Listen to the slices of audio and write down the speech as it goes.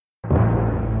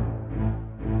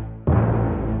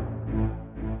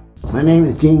My name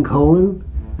is Gene Colan,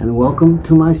 and welcome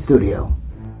to my studio.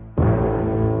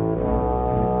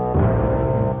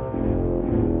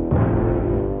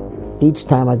 Each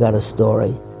time I got a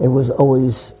story, it was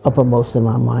always uppermost in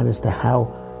my mind as to how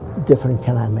different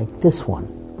can I make this one,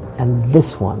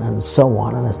 and so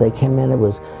on. And as they came in,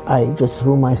 I just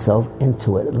threw myself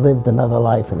into it, lived another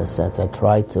life in a sense. I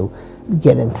tried to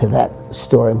get into that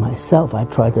story myself. I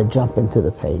tried to jump into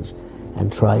the page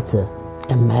and try to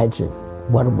imagine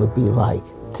what it would be like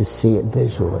to see it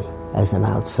visually as an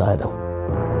outsider.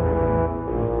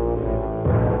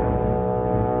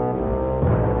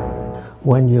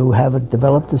 When you have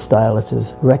developed a style, it's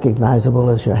as recognizable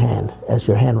as your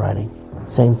handwriting.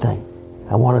 Same thing.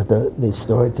 I wanted the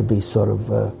story to be sort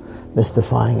of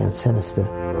mystifying and sinister.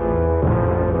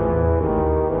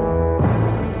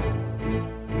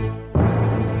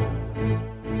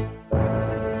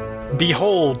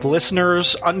 Behold,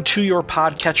 listeners, unto your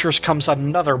podcatchers comes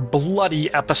another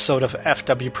bloody episode of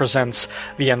FW Presents,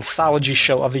 the anthology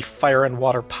show of the Fire and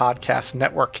Water Podcast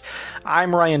Network.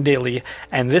 I'm Ryan Daly,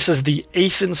 and this is the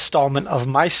 8th installment of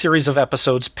my series of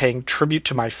episodes paying tribute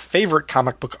to my favorite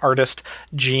comic book artist,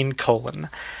 Gene Colan.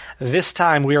 This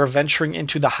time we are venturing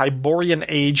into the Hyborian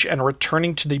Age and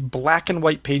returning to the black and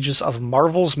white pages of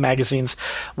Marvel's magazines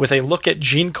with a look at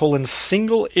Gene Colan's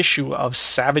single issue of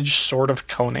Savage Sword of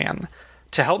Conan.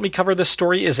 To help me cover this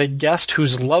story is a guest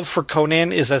whose love for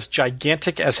Conan is as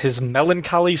gigantic as his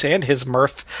melancholies and his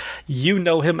mirth. You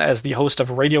know him as the host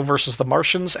of Radio vs. the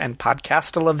Martians and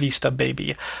Podcasta La Vista,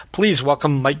 baby. Please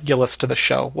welcome Mike Gillis to the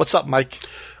show. What's up, Mike?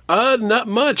 Not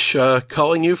much.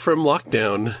 Calling you from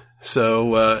lockdown.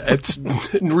 So it's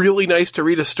really nice to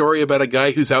read a story about a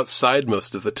guy who's outside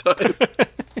most of the time.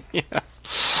 Yeah.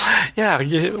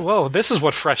 Whoa, this is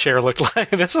what fresh air looked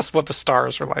like. This is what the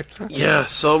stars were like. Yeah,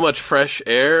 so much fresh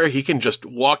air. He can just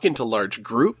walk into large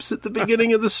groups at the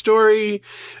beginning of the story.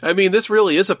 I mean, this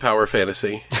really is a power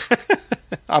fantasy.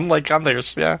 Unlike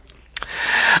others, yeah.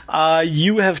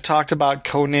 You have talked about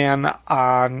Conan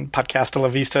on Podcasta La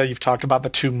Vista. You've talked about the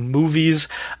 2 movies.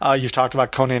 You've talked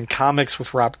about Conan comics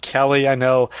with Rob Kelly, I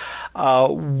know.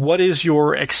 What is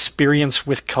your experience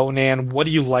with Conan? What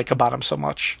do you like about him so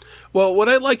much? Well, what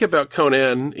I like about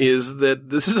Conan is that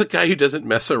this is a guy who doesn't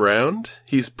mess around.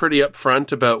 He's pretty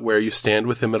upfront about where you stand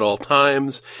with him at all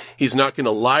times. He's not going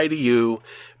to lie to you.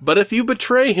 But if you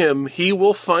betray him, he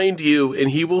will find you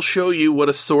and he will show you what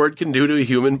a sword can do to a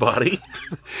human body.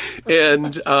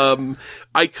 And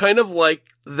I kind of like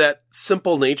that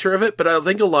simple nature of it, but I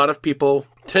think a lot of people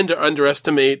tend to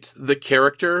underestimate the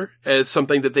character as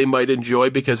something that they might enjoy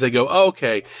because they go, oh,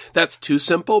 okay, that's too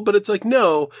simple. But it's like,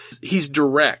 no, he's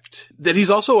direct. That he's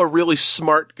also a really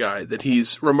smart guy, that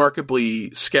he's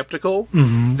remarkably skeptical,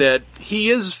 that he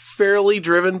is fairly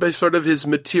driven by sort of his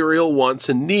material wants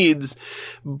and needs,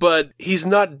 but he's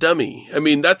not dummy. I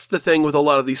mean, that's the thing with a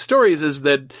lot of these stories is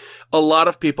that a lot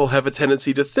of people have a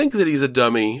tendency to think that he's a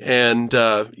dummy and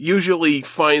usually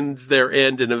find their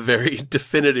end in a very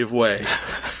definitive way.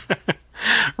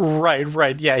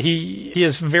 Right. Yeah, he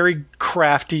is very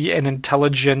crafty and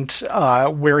intelligent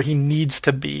where he needs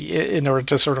to be in order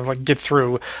to sort of like get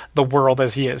through the world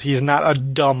as he is. He's not a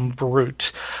dumb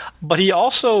brute. But he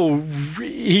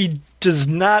does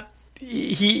not.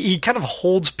 He kind of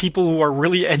holds people who are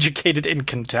really educated in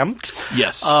contempt.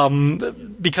 Yes.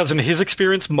 Because in his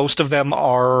experience, most of them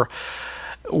are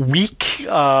weak,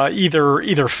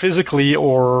 either physically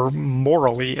or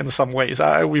morally in some ways.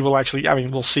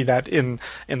 We'll see that in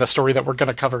the story that we're going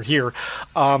to cover here.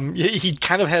 He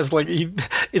kind of has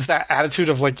is that attitude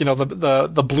of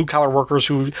the blue collar workers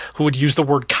who would use the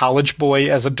word college boy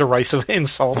as a derisive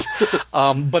insult.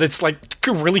 But it's like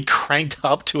really cranked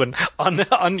up to an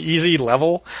uneasy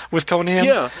level with Conan.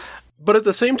 Yeah. But at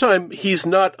the same time, he's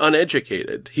not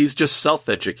uneducated. He's just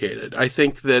self-educated. I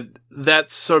think that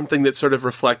that's something that's sort of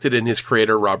reflected in his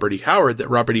creator, Robert E. Howard, that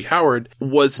Robert E. Howard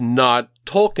was not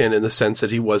Tolkien in the sense that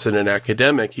he wasn't an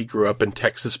academic. He grew up in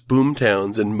Texas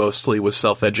boomtowns and mostly was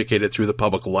self-educated through the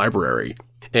public library.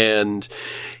 And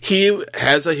he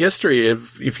has a history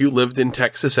of, if you lived in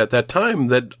Texas at that time,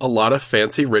 that a lot of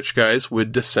fancy rich guys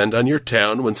would descend on your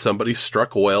town when somebody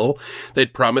struck oil.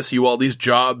 They'd promise you all these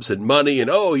jobs and money and,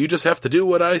 oh, you just have to do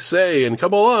what I say and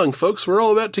come along, folks, we're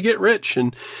all about to get rich.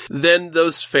 And then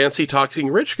those fancy talking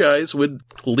rich guys would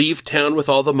leave town with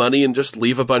all the money and just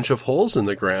leave a bunch of holes in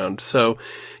the ground. So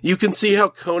you can see how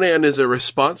Conan is a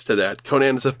response to that.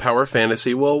 Conan is a power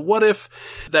fantasy. Well, what if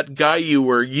that guy you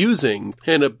were using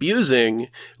and abusing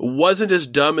wasn't as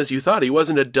dumb as you thought? He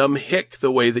wasn't a dumb hick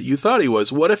the way that you thought he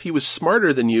was. What if he was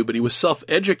smarter than you, but he was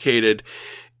self-educated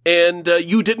and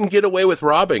you didn't get away with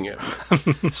robbing him.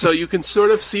 So you can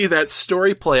sort of see that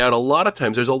story play out a lot of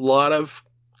times. There's a lot of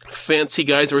fancy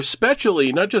guys, or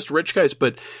especially not just rich guys,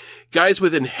 but guys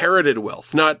with inherited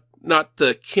wealth, not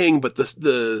the king, but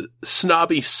the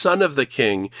snobby son of the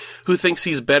king who thinks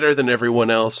he's better than everyone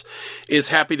else, is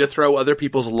happy to throw other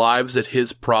people's lives at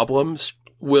his problems,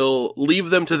 will leave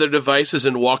them to their devices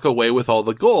and walk away with all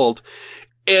the gold.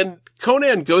 And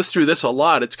Conan goes through this a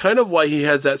lot. It's kind of why he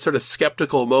has that sort of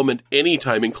skeptical moment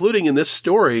anytime, including in this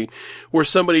story, where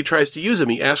somebody tries to use him.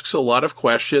 He asks a lot of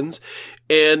questions,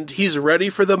 and he's ready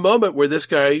for the moment where this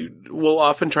guy will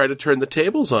often try to turn the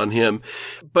tables on him.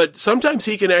 But sometimes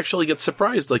he can actually get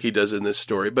surprised like he does in this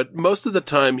story. But most of the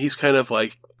time, he's kind of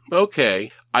like,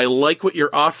 okay, I like what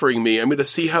you're offering me. I'm going to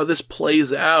see how this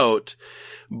plays out.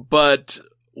 But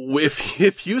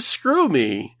if you screw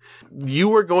me,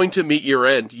 you are going to meet your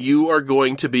end. You are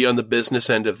going to be on the business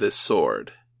end of this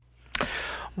sword.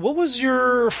 What was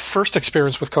your first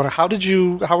experience with Conan?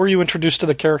 How were you introduced to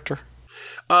the character?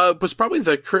 It was probably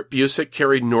the Kurt Busiek,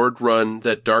 Carrie Nord run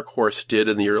that Dark Horse did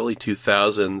in the early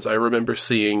 2000s. I remember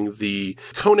seeing the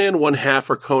Conan 1/2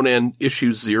 or Conan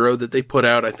issue 0 that they put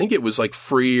out. I think it was like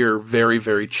free or very,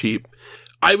 very cheap.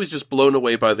 I was just blown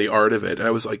away by the art of it.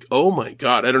 I was like, oh my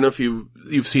God. I don't know if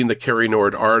you've seen the Carrie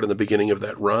Nord art in the beginning of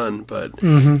that run, but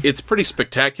It's pretty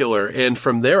spectacular. And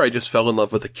from there, I just fell in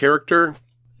love with the character,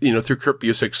 through Kurt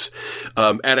Busiek's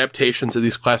adaptations of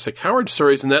these classic Howard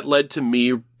stories. And that led to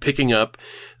me picking up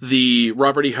the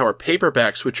Robert E. Howard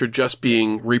paperbacks, which are just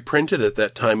being reprinted at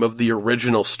that time, of the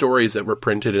original stories that were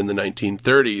printed in the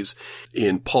 1930s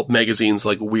in pulp magazines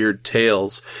like Weird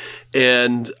Tales.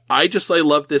 And I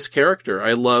love this character.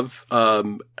 I love,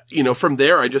 from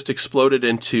there, I just exploded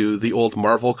into the old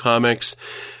Marvel comics.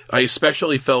 I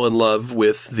especially fell in love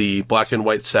with the black and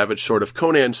white Savage Sword of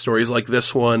Conan stories like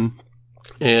this one.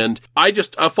 And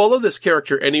I'll follow this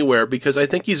character anywhere because I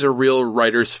think he's a real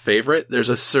writer's favorite. There's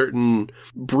a certain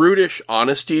brutish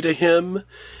honesty to him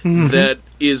that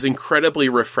is incredibly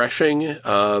refreshing.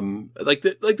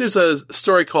 There's a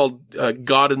story called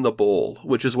God in the Bowl,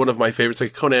 which is one of my favorites,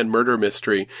 like a Conan murder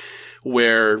mystery,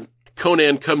 where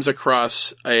Conan comes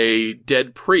across a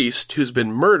dead priest who's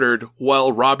been murdered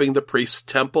while robbing the priest's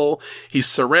temple. He's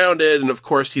surrounded, and of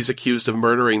course he's accused of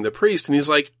murdering the priest, and he's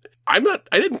like, I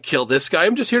didn't kill this guy.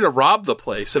 I'm just here to rob the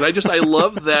place. And I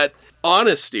love that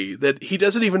honesty that he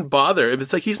doesn't even bother.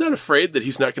 It's like he's not afraid that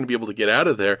he's not going to be able to get out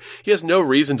of there. He has no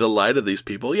reason to lie to these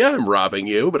people. Yeah, I'm robbing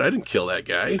you, but I didn't kill that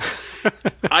guy.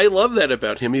 I love that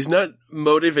about him. He's not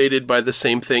motivated by the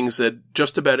same things that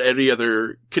just about any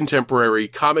other contemporary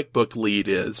comic book lead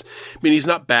is. I mean, he's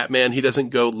not Batman. He doesn't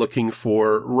go looking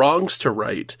for wrongs to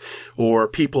right or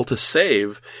people to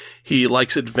save. He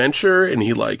likes adventure, and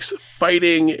he likes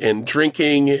fighting and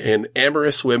drinking and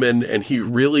amorous women, and he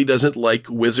really doesn't like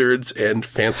wizards and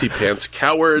fancy pants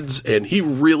cowards, and he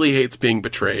really hates being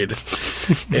betrayed.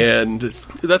 And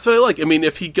that's what I like. I mean,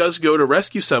 if he does go to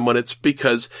rescue someone, it's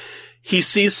because he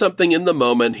sees something in the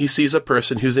moment. He sees a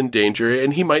person who's in danger,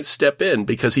 and he might step in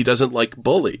because he doesn't like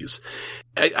bullies.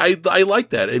 I like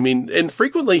that. I mean, and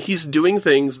frequently he's doing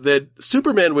things that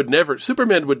Superman would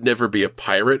never be a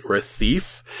pirate or a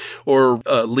thief or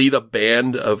lead a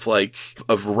band of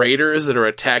raiders that are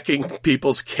attacking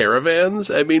people's caravans.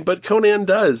 I mean, but Conan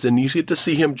does, and you get to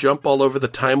see him jump all over the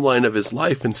timeline of his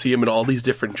life and see him in all these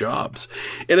different jobs.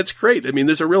 And it's great. I mean,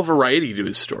 there's a real variety to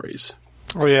his stories.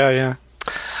 Oh, yeah.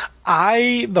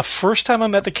 The first time I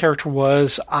met the character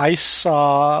I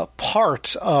saw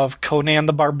part of Conan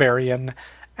the Barbarian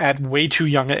at way too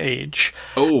young an age.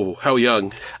 Oh, how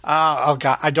young? Oh,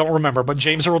 God, I don't remember, but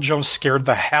James Earl Jones scared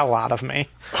the hell out of me.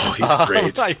 Oh, he's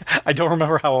great. I don't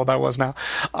remember how old I was now.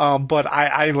 But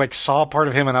I saw part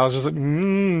of him, and I was just like,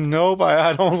 nope,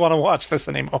 I don't want to watch this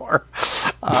anymore.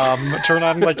 Turn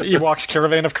on, Ewok's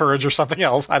Caravan of Courage or something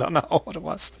else. I don't know what it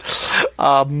was.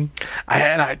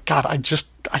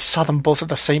 I saw them both at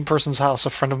the same person's house,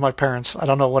 a friend of my parents. I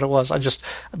don't know what it was.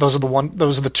 Those are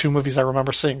the two movies I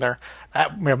remember seeing there.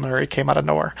 That memory came out of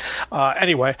nowhere.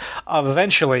 Anyway,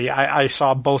 eventually I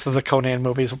saw both of the Conan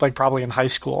movies, probably in high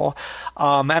school.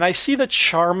 And I see the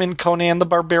charm in Conan the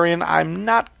Barbarian. I'm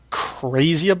not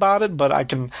crazy about it, but I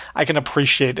can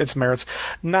appreciate its merits.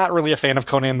 Not really a fan of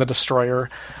Conan the Destroyer.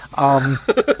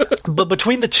 But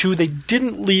between the two, they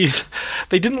didn't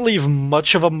leave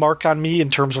much of a mark on me in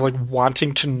terms of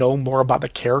wanting to know more about the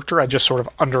character. I just sort of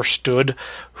understood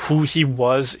who he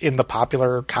was in the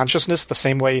popular consciousness, the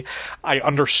same way I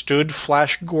understood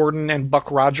Flash Gordon and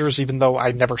Buck Rogers, even though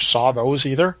I never saw those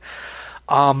either.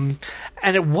 And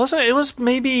it was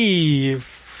maybe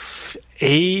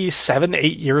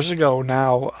 7-8 years ago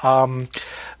now,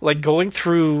 like going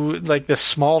through like this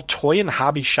small toy and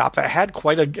hobby shop that had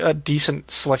quite a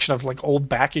decent selection of like old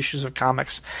back issues of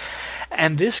comics.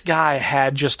 And this guy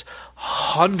had just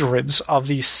hundreds of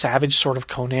these Savage Sword of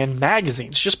Conan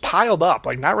magazines just piled up,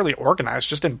 like not really organized,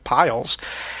 just in piles.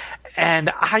 And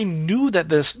I knew that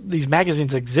these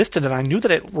magazines existed, and I knew that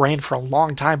it ran for a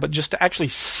long time, but just to actually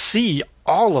see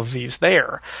all of these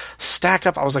there stacked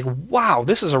up, I was like, wow,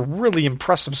 this is a really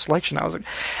impressive selection. I was like,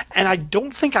 and I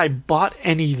don't think I bought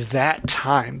any that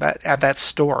time at that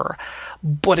store,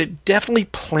 but it definitely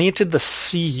planted the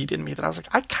seed in me that I was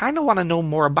like, I kind of want to know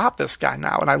more about this guy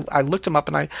now. And I looked him up,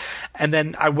 and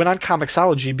then I went on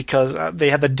Comixology because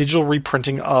they had the digital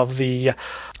reprinting of the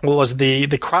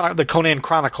Conan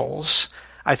Chronicles,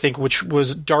 I think, which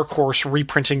was Dark Horse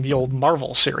reprinting the old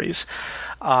Marvel series.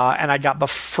 And I got the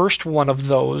first one of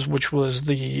those, which was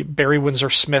the Barry Windsor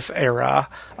Smith era,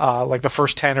 like the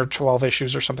first 10 or 12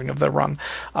 issues or something of the run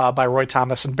by Roy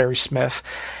Thomas and Barry Smith.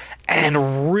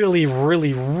 And really,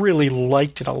 really, really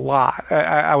liked it a lot.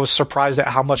 I was surprised at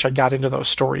how much I got into those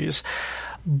stories.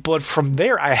 But from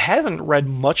there, I haven't read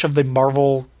much of the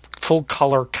Marvel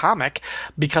full-color comic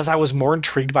because I was more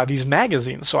intrigued by these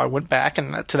magazines. So I went back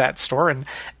to that store, and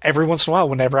every once in a while,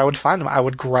 whenever I would find them, I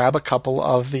would grab a couple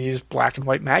of these black and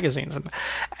white magazines.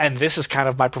 And this is kind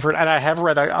of my preferred. And I have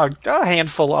read a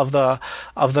handful of the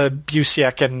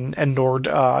Busiek and Nord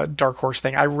Dark Horse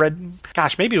thing. I read,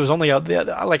 gosh, maybe it was only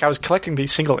like I was collecting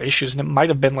these single issues, and it might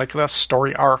have been like the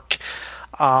story arc.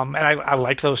 And I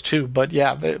liked those too, but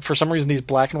yeah, for some reason these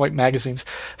black and white magazines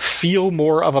feel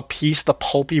more of a piece, the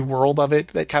pulpy world of it,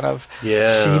 that kind of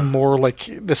seem more like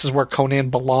this is where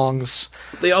Conan belongs.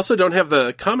 They also don't have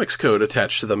the comics code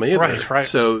attached to them either. Right.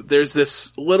 So there's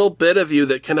this little bit of you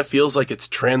that kind of feels like it's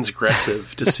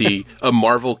transgressive to see a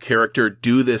Marvel character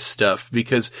do this stuff,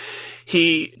 because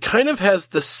he kind of has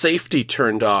the safety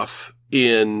turned off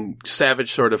in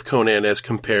Savage Sword of Conan as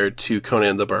compared to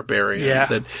Conan the Barbarian. Yeah.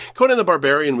 That Conan the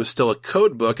Barbarian was still a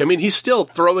code book. I mean, he's still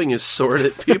throwing his sword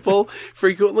at people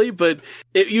frequently, but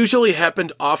it usually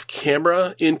happened off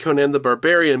camera in Conan the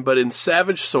Barbarian. But in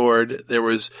Savage Sword, there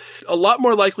was a lot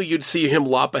more likely you'd see him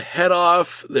lop a head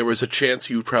off. There was a chance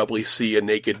you'd probably see a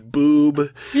naked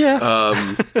boob.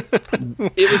 Yeah.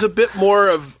 It was a bit more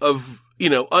of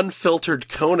unfiltered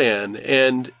Conan,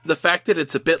 and the fact that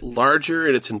it's a bit larger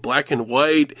and it's in black and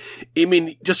white, I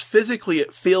mean, just physically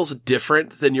it feels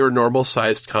different than your normal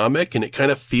sized comic, and it kind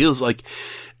of feels like,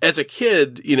 as a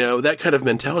kid, that kind of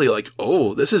mentality, like,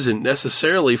 oh, this isn't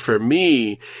necessarily for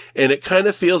me, and it kind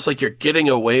of feels like you're getting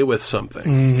away with something.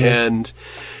 Mm-hmm. And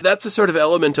that's the sort of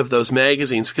element of those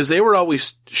magazines, because they were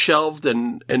always shelved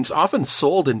and often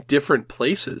sold in different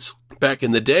places back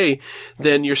in the day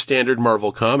than your standard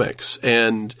Marvel comics.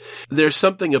 And there's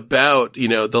something about,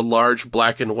 the large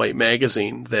black and white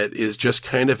magazine that is just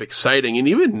kind of exciting. And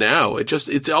even now,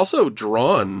 it's also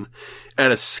drawn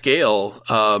at a scale,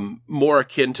 more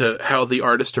akin to how the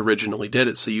artist originally did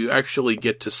it. So you actually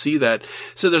get to see that.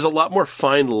 So there's a lot more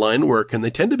fine line work, and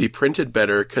they tend to be printed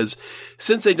better because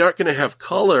since they're not going to have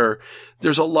color,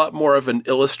 there's a lot more of an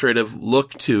illustrative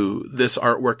look to this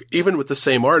artwork, even with the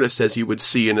same artist as you would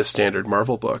see in a standard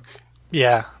Marvel book.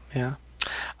 Yeah. And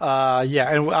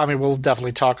I mean, we'll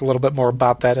definitely talk a little bit more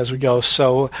about that as we go.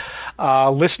 So,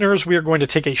 listeners, we are going to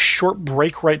take a short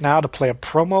break right now to play a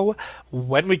promo.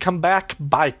 When we come back,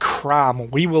 by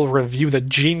Crom, we will review the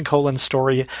Gene Colan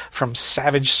story from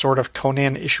Savage Sword of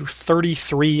Conan, issue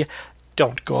 33.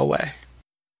 Don't go away.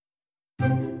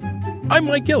 I'm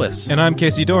Mike Gillis. And I'm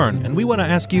Casey Dorn, and we want to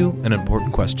ask you an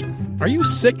important question. Are you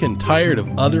sick and tired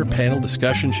of other panel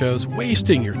discussion shows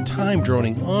wasting your time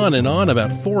droning on and on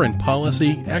about foreign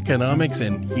policy, economics,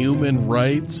 and human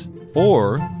rights?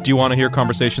 Or do you want to hear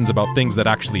conversations about things that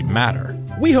actually matter?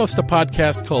 We host a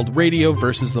podcast called Radio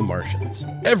versus the Martians.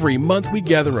 Every month we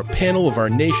gather a panel of our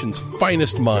nation's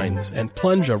finest minds and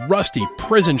plunge a rusty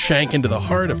prison shank into the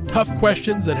heart of tough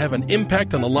questions that have an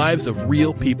impact on the lives of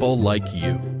real people like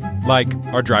you. Like,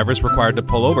 are drivers required to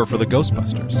pull over for the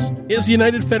Ghostbusters? Is the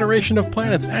United Federation of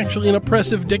Planets actually an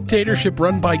oppressive dictatorship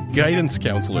run by guidance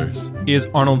counselors? Is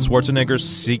Arnold Schwarzenegger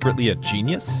secretly a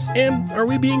genius? And are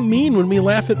we being mean when we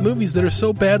laugh at movies that are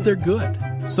so bad they're good?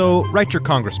 So write your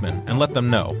congressman and let them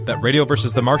know that Radio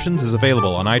vs. the Martians is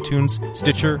available on iTunes,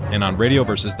 Stitcher, and on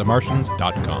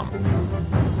radioversusthemartians.com.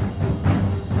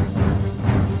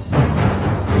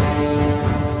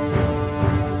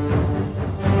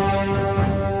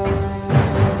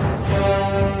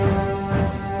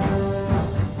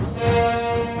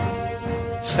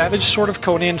 Savage Sword of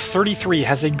Conan 33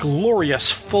 has a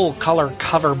glorious full-color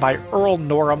cover by Earl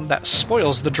Norham that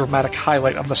spoils the dramatic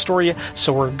highlight of the story,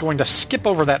 so we're going to skip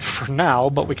over that for now,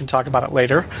 but we can talk about it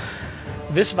later.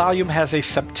 This volume has a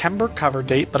September cover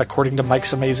date, but according to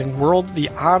Mike's Amazing World, the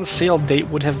on-sale date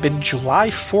would have been July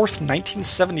 4th,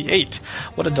 1978.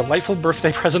 What a delightful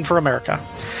birthday present for America.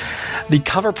 The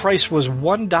cover price was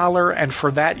 $1, and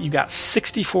for that you got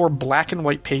 64 black and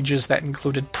white pages that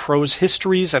included prose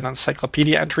histories and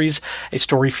encyclopedia entries, a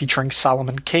story featuring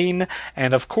Solomon Kane,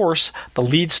 and of course, the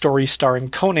lead story starring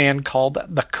Conan called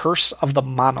The Curse of the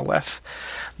Monolith.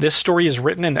 This story is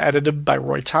written and edited by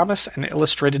Roy Thomas and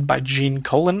illustrated by Gene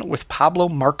Colan, with Pablo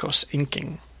Marcos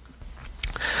inking.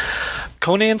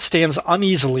 Conan stands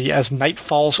uneasily as night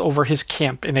falls over his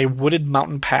camp in a wooded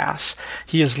mountain pass.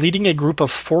 He is leading a group of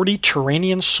 40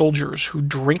 Turanian soldiers who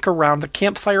drink around the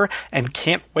campfire and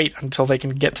can't wait until they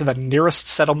can get to the nearest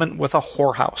settlement with a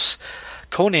whorehouse.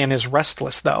 Conan is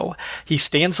restless, though. He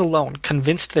stands alone,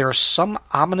 convinced there is some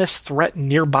ominous threat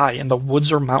nearby in the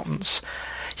woods or mountains.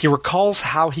 He recalls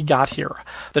how he got here.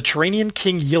 The Turanian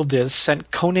king Yildiz sent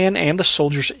Conan and the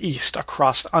soldiers east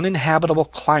across uninhabitable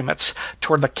climates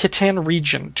toward the Khitan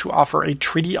region to offer a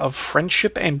treaty of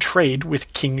friendship and trade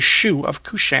with King Shu of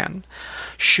Kushan.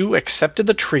 Shu accepted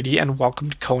the treaty and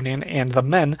welcomed Conan and the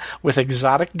men with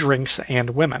exotic drinks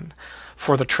and women.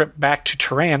 For the trip back to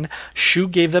Turan, Shu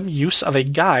gave them use of a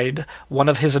guide, one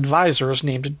of his advisors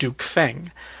named Duke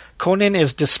Feng. Conan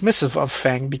is dismissive of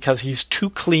Feng because he's too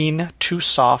clean, too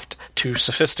soft, too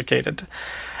sophisticated.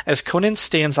 As Conan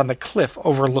stands on the cliff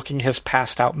overlooking his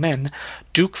passed-out men,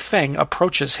 Duke Feng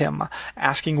approaches him,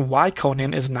 asking why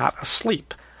Conan is not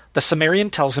asleep. The Sumerian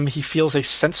tells him he feels a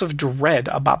sense of dread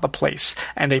about the place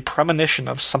and a premonition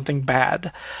of something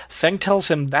bad. Feng tells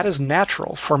him that is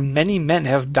natural, for many men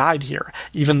have died here,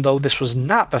 even though this was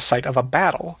not the site of a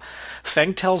battle.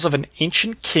 Feng tells of an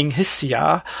ancient king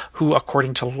Hsia, who,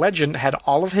 according to legend, had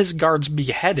all of his guards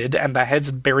beheaded and the heads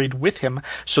buried with him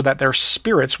so that their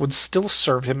spirits would still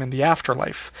serve him in the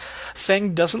afterlife.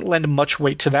 Feng doesn't lend much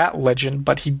weight to that legend,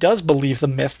 but he does believe the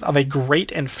myth of a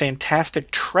great and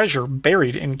fantastic treasure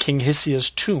buried in King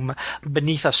Hsia's tomb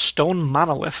beneath a stone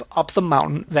monolith up the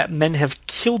mountain that men have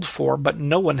killed for but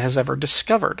no one has ever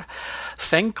discovered.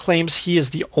 Feng claims he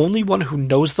is the only one who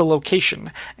knows the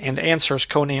location, and answers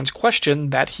Conan's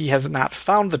question that he has not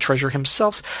found the treasure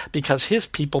himself because his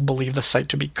people believe the site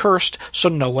to be cursed, so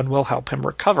no one will help him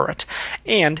recover it.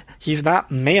 And he's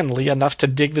not manly enough to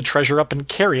dig the treasure up and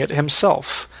carry it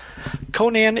himself.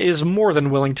 Conan is more than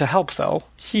willing to help, though.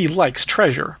 He likes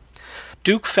treasure.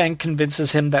 Duke Feng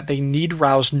convinces him that they need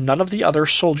rouse none of the other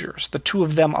soldiers. The two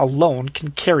of them alone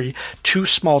can carry 2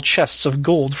 small chests of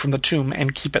gold from the tomb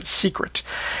and keep it secret.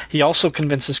 He also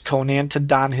convinces Conan to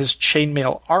don his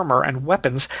chainmail armor and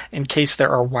weapons in case there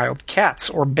are wild cats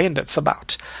or bandits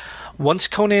about. Once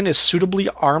Conan is suitably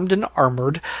armed and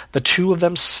armored, the two of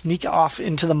them sneak off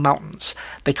into the mountains.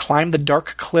 They climb the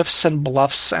dark cliffs and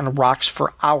bluffs and rocks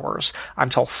for hours,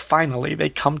 until finally they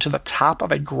come to the top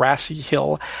of a grassy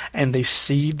hill, and they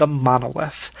see the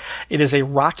monolith. It is a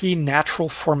rocky natural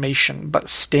formation, but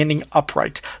standing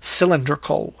upright,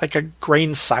 cylindrical, like a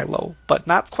grain silo, but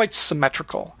not quite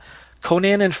symmetrical.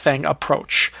 Conan and Feng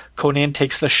approach. Conan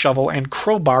takes the shovel and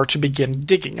crowbar to begin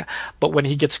digging, but when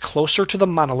he gets closer to the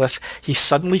monolith, he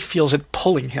suddenly feels it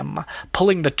pulling him,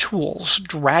 pulling the tools,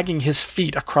 dragging his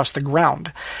feet across the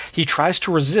ground. He tries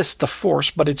to resist the force,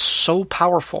 but it's so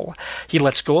powerful. He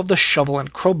lets go of the shovel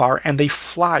and crowbar, and they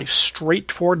fly straight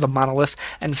toward the monolith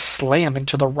and slam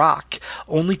into the rock,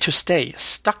 only to stay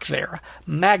stuck there,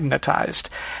 magnetized.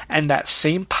 And that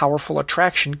same powerful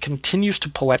attraction continues to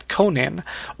pull at Conan,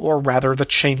 or rather the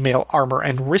chainmail armor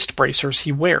and wrist bracers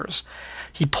he wears.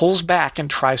 He pulls back and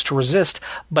tries to resist,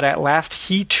 but at last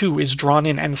he too is drawn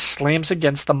in and slams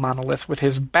against the monolith with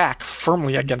his back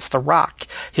firmly against the rock,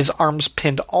 his arms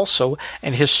pinned also,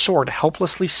 and his sword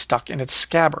helplessly stuck in its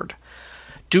scabbard.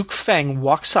 Duke Feng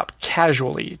walks up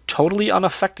casually, totally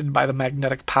unaffected by the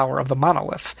magnetic power of the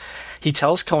monolith. He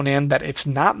tells Conan that it's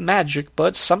not magic,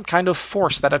 but some kind of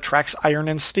force that attracts iron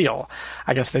and steel.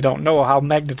 I guess they don't know how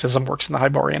magnetism works in the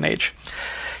Hyborian Age.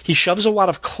 He shoves a wad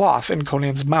of cloth in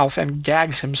Conan's mouth and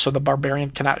gags him so the barbarian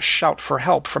cannot shout for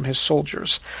help from his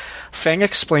soldiers. Feng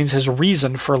explains his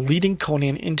reason for leading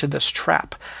Conan into this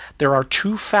trap. There are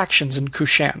 2 factions in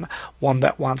Kushan, one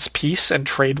that wants peace and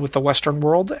trade with the Western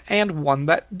world, and one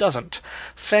that doesn't.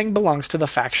 Feng belongs to the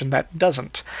faction that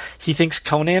doesn't. He thinks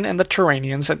Conan and the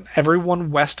Turanians and everyone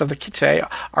west of the Khitai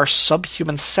are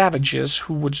subhuman savages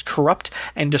who would corrupt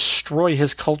and destroy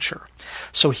his culture.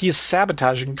 So he is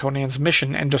sabotaging Conan's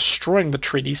mission and destroying the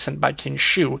treaty sent by King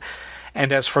Shu.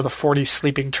 And as for the 40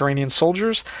 sleeping Turanian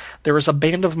soldiers, there is a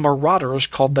band of marauders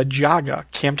called the Jaga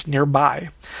camped nearby.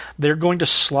 They're going to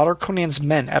slaughter Conan's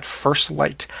men at first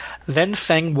light. Then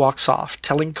Feng walks off,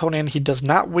 telling Conan he does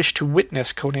not wish to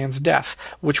witness Conan's death,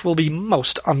 which will be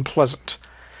most unpleasant.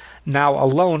 Now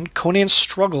alone, Conan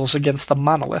struggles against the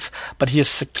monolith, but he is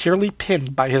securely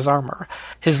pinned by his armor.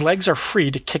 His legs are free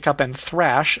to kick up and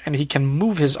thrash, and he can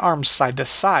move his arms side to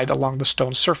side along the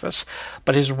stone surface,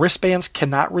 but his wristbands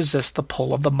cannot resist the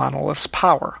pull of the monolith's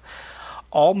power.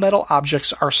 All metal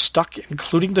objects are stuck,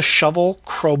 including the shovel,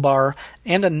 crowbar,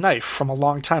 and a knife from a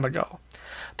long time ago.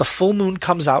 The full moon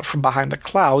comes out from behind the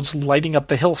clouds, lighting up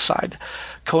the hillside.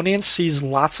 Conan sees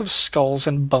lots of skulls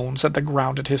and bones at the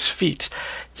ground at his feet.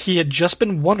 He had just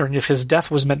been wondering if his death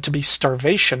was meant to be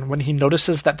starvation when he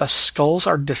notices that the skulls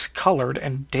are discolored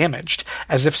and damaged,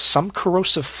 as if some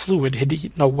corrosive fluid had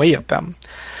eaten away at them.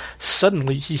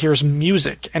 Suddenly he hears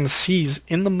music and sees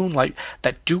in the moonlight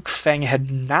that Duke Feng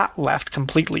had not left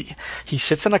completely. He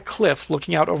sits on a cliff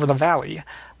looking out over the valley.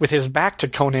 With his back to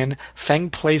Conan, Feng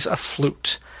plays a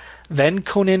flute. Then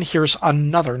Conan hears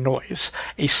another noise,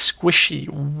 a squishy,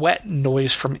 wet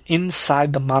noise from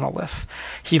inside the monolith.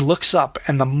 He looks up,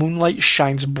 and the moonlight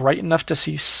shines bright enough to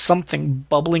see something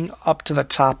bubbling up to the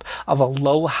top of a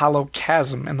low, hollow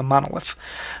chasm in the monolith.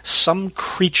 Some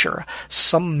creature,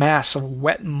 some mass of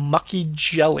wet, mucky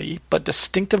jelly, but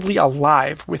distinctively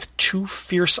alive with two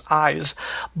fierce eyes,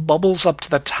 bubbles up to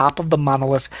the top of the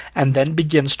monolith and then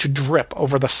begins to drip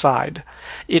over the side.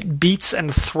 It beats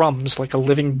and thrums like a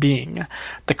living being.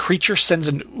 The creature sends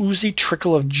an oozy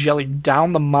trickle of jelly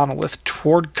down the monolith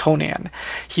toward Conan.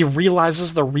 He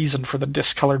realizes the reason for the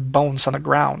discolored bones on the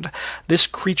ground. This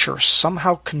creature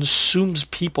somehow consumes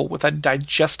people with a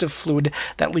digestive fluid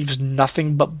that leaves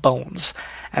nothing but bones.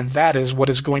 And that is what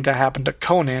is going to happen to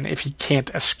Conan if he can't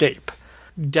escape.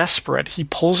 Desperate, he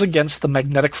pulls against the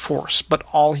magnetic force, but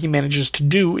all he manages to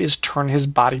do is turn his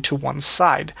body to one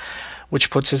side, which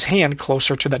puts his hand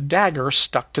closer to the dagger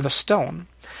stuck to the stone.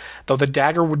 Though the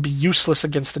dagger would be useless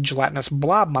against the gelatinous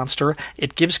blob monster,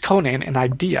 it gives Conan an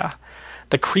idea.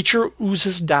 The creature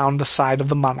oozes down the side of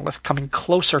the monolith, coming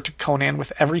closer to Conan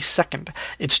with every second,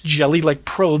 its jelly-like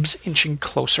probes inching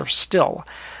closer still.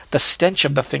 The stench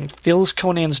of the thing fills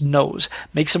Conan's nose,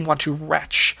 makes him want to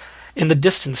retch. In the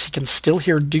distance he can still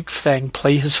hear Duke Feng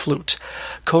play his flute.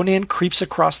 Conan creeps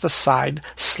across the side,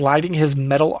 sliding his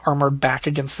metal armor back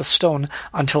against the stone,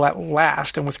 until at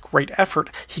last, and with great effort,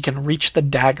 he can reach the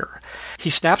dagger. He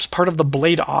snaps part of the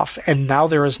blade off, and now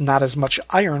there is not as much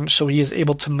iron, so he is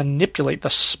able to manipulate the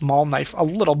small knife a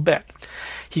little bit.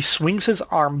 He swings his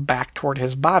arm back toward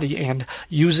his body and,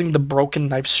 using the broken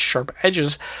knife's sharp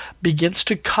edges, begins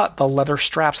to cut the leather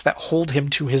straps that hold him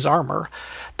to his armor.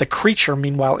 The creature,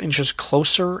 meanwhile, inches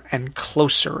closer and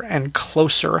closer and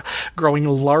closer, growing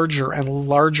larger and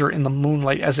larger in the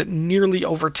moonlight as it nearly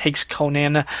overtakes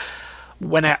Conan,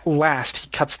 when at last he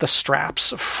cuts the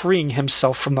straps, freeing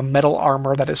himself from the metal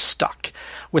armor that is stuck.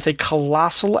 With a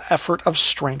colossal effort of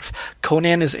strength,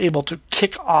 Conan is able to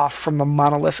kick off from the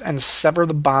monolith and sever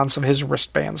the bonds of his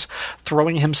wristbands,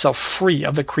 throwing himself free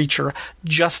of the creature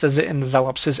just as it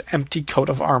envelops his empty coat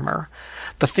of armor.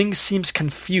 The thing seems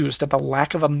confused at the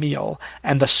lack of a meal,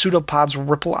 and the pseudopods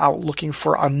ripple out looking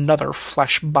for another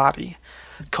flesh body.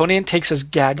 Conan takes his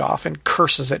gag off and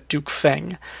curses at Duke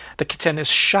Feng. The Kitten is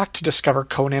shocked to discover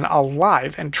Conan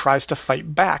alive and tries to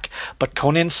fight back, but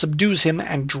Conan subdues him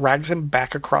and drags him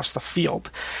back across the field.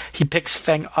 He picks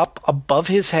Feng up above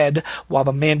his head while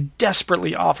the man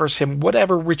desperately offers him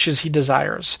whatever riches he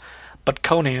desires. But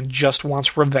Conan just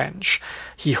wants revenge.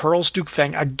 He hurls Duke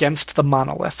Feng against the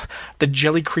monolith. The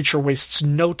jelly creature wastes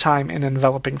no time in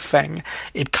enveloping Feng.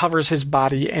 It covers his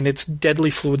body, and its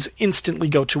deadly fluids instantly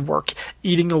go to work,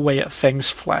 eating away at Feng's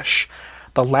flesh.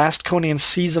 The last Conan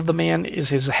sees of the man is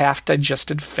his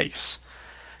half-digested face.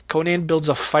 Conan builds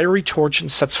a fiery torch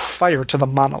and sets fire to the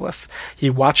monolith.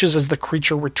 He watches as the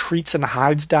creature retreats and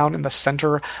hides down in the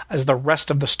center as the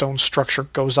rest of the stone structure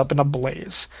goes up in a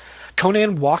blaze.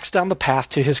 Conan walks down the path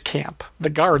to his camp. The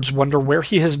guards wonder where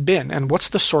he has been and what's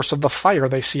the source of the fire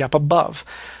they see up above.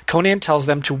 Conan tells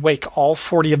them to wake all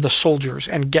 40 of the soldiers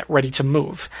and get ready to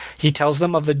move. He tells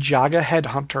them of the Jaga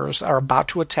headhunters are about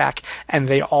to attack, and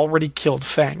they already killed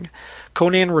Feng.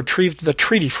 Conan retrieved the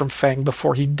treaty from Feng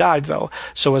before he died, though,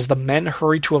 so as the men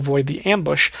hurry to avoid the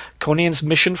ambush, Conan's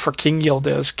mission for King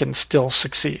Yildiz can still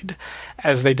succeed.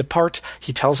 As they depart,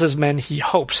 he tells his men he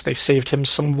hopes they saved him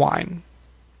some wine.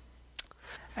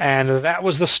 And that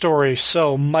was the story.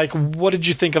 So, Mike, what did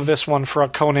you think of this one for a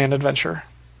Conan adventure?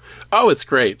 Oh, it's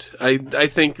great. I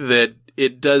think that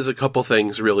it does a couple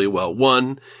things really well.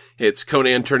 One, It's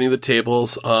Conan turning the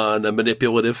tables on a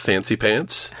manipulative fancy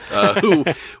pants who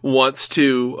wants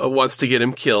to get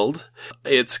him killed.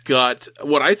 It's got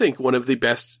what I think one of the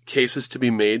best cases to be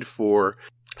made for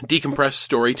decompressed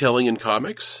storytelling in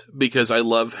comics, because I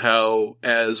love how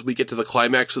as we get to the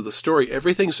climax of the story,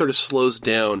 everything sort of slows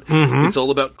down. Mm-hmm. It's all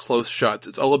about close shots.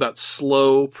 It's all about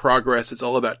slow progress. It's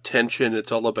all about tension.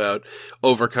 It's all about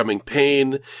overcoming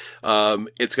pain.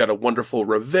 It's got a wonderful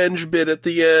revenge bit at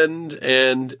the end,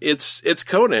 and it's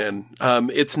Conan.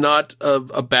 It's not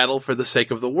a battle for the sake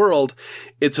of the world.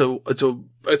 It's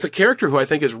a character who I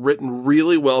think is written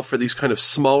really well for these kind of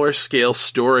smaller scale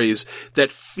stories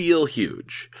that feel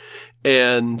huge.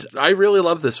 And I really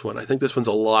love this one. I think this one's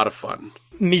a lot of fun.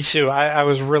 Me too. I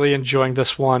was really enjoying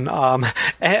this one.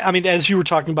 I mean, as you were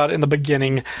talking about in the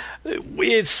beginning,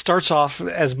 it starts off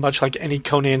as much like any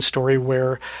Conan story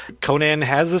where Conan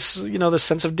has this, this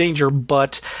sense of danger,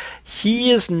 but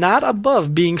he is not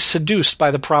above being seduced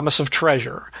by the promise of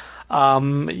treasure.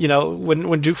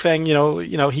 When Duke Feng,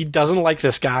 he doesn't like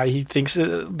this guy. He thinks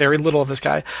very little of this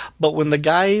guy. But when the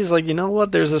guy is like, you know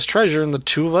what, there's this treasure and the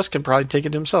two of us can probably take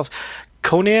it himself.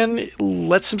 Conan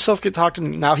lets himself get talked to.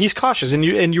 Now he's cautious, and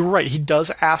you're right. He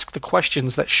does ask the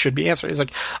questions that should be answered. He's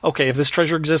like, okay, if this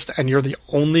treasure exists and you're the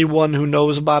only one who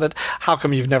knows about it, how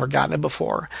come you've never gotten it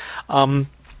before?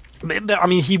 I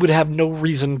mean, he would have no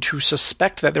reason to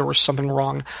suspect that there was something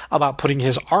wrong about putting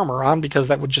his armor on, because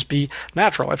that would just be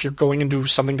natural. If you're going into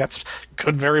something that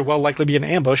could very well likely be an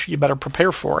ambush, you better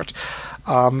prepare for it.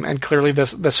 And clearly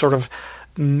this sort of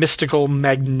mystical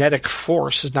magnetic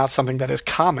force is not something that is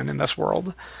common in this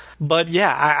world. But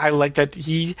yeah, I like that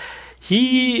he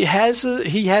has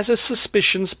his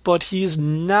suspicions, but he's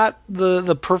not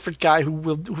the perfect guy who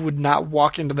would not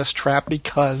walk into this trap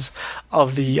because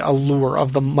of the allure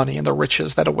of the money and the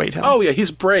riches that await him. Oh yeah,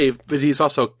 he's brave, but he's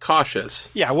also cautious.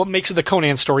 Yeah, what makes it the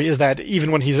Conan story is that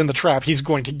even when he's in the trap, he's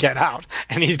going to get out,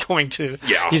 and he's going to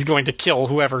kill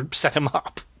whoever set him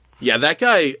up. Yeah, that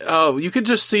guy, you could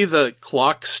just see the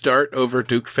clock start over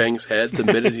Duke Feng's head the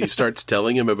minute he starts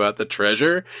telling him about the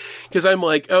treasure. Because I'm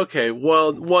like, okay,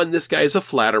 well, one, this guy's a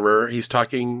flatterer. He's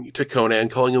talking to Conan,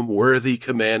 calling him worthy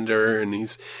commander, and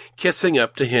he's kissing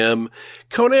up to him.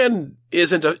 Conan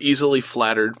isn't an easily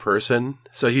flattered person,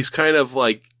 so he's kind of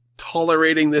like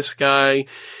tolerating this guy.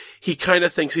 He kind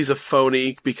of thinks he's a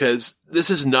phony because this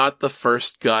is not the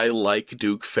first guy like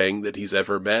Duke Feng that he's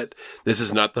ever met. This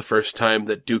is not the first time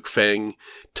that Duke Feng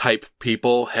type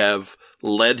people have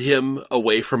led him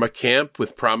away from a camp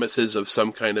with promises of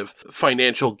some kind of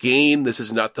financial gain. This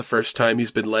is not the first time he's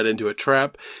been led into a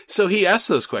trap. So he asks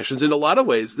those questions. In a lot of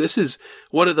ways, this is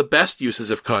one of the best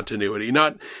uses of continuity.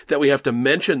 Not that we have to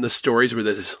mention the stories where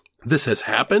this has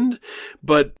happened,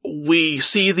 but we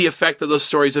see the effect that those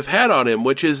stories have had on him,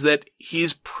 which is that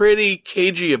he's pretty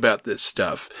cagey about this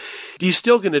stuff. He's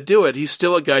still going to do it. He's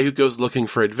still a guy who goes looking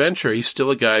for adventure. He's still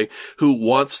a guy who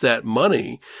wants that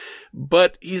money,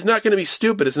 but he's not going to be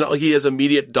stupid. It's not like he has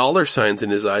immediate dollar signs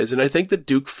in his eyes. And I think that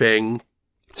Duke Feng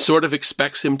sort of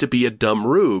expects him to be a dumb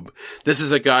rube. This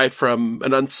is a guy from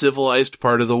an uncivilized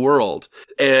part of the world.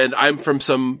 And I'm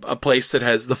from a place that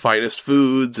has the finest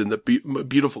foods and the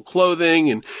beautiful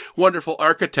clothing and wonderful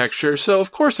architecture. So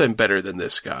of course I'm better than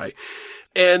this guy.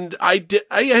 And I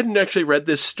hadn't actually read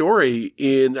this story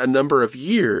in a number of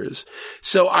years.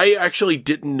 So I actually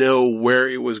didn't know where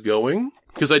it was going,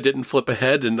 because I didn't flip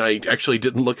ahead and I actually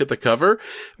didn't look at the cover.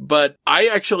 But I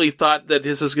actually thought that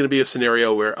this was going to be a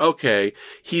scenario where, okay,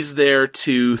 he's there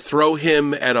to throw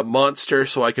him at a monster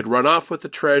so I could run off with the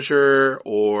treasure,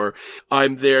 or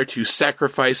I'm there to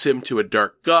sacrifice him to a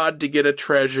dark god to get a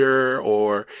treasure,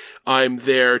 or I'm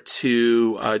there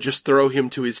to just throw him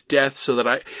to his death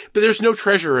but there's no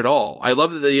treasure at all. I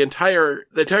love that the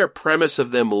entire premise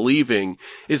of them leaving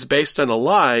is based on a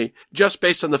lie, just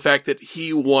based on the fact that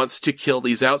he wants to kill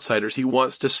these outsiders. He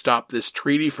wants to stop this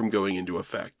treaty from going into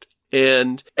effect.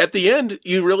 And at the end,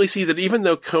 you really see that even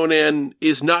though Conan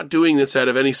is not doing this out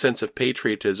of any sense of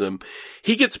patriotism,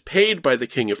 he gets paid by the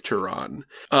King of Turan.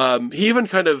 He even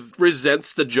kind of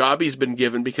resents the job he's been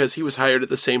given because he was hired at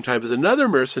the same time as another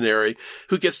mercenary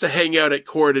who gets to hang out at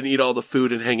court and eat all the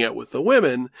food and hang out with the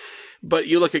women. But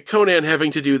you look at Conan having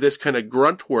to do this kind of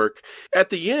grunt work.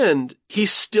 At the end,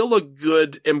 he's still a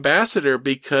good ambassador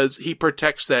because he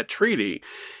protects that treaty.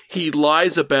 He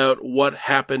lies about what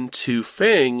happened to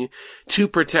Feng to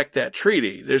protect that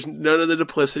treaty. There's none of the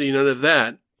duplicity, none of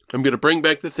that. I'm going to bring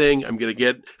back the thing. I'm going to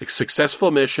get a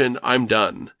successful mission. I'm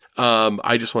done.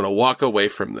 I just want to walk away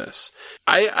from this.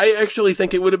 I actually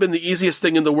think it would have been the easiest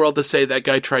thing in the world to say that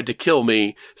guy tried to kill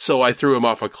me, so I threw him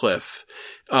off a cliff.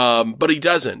 But he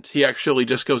doesn't. He actually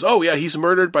just goes, oh yeah, he's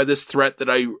murdered by this threat that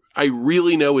I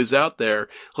really know is out there.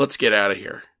 Let's get out of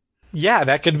here. Yeah,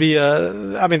 that could be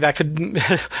that could,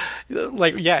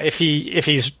 if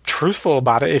he's truthful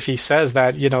about it, if he says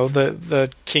that, the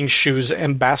King Shu's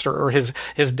ambassador or his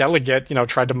delegate,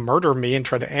 tried to murder me and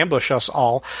tried to ambush us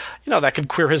all, that could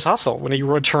queer his hustle when he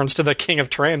returns to the King of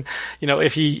Tran.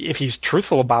 If he's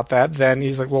truthful about that, then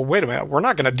he's like, well, wait a minute, we're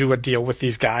not going to do a deal with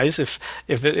these guys.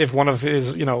 If one of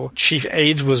his, chief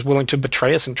aides was willing to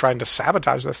betray us and trying to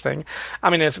sabotage this thing,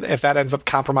 if that ends up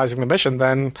compromising the mission,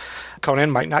 then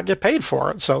Conan might not get paid for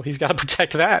it, so he's got to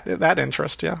protect that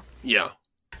interest. Yeah.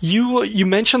 You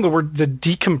mentioned the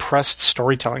decompressed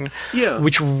storytelling,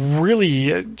 which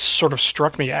really sort of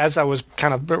struck me as I was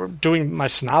kind of doing my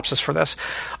synopsis for this.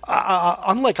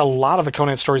 Unlike a lot of the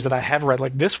Conan stories that I have read,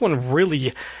 this one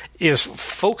really is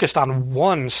focused on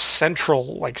one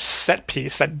central set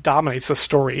piece that dominates the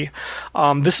story.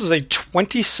 This is a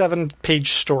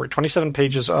 27-page story, 27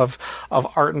 pages of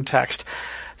art and text.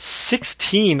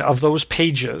 16 of those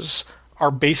pages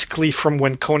are basically from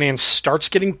when Conan starts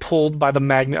getting pulled by the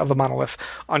magnet of the monolith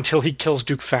until he kills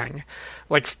Duke Fang.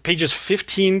 Pages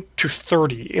 15 to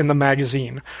 30 in the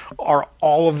magazine are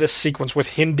all of this sequence with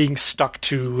him being stuck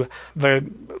to the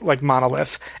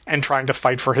monolith and trying to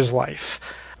fight for his life.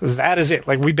 That is it.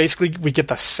 We get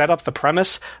the setup, the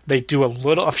premise. They do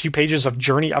a few pages of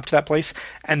journey up to that place,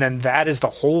 and then that is the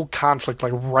whole conflict,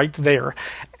 right there.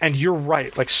 And you're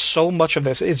right. So much of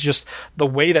this is just the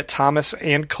way that Thomas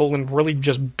and Colin really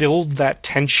just build that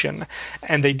tension,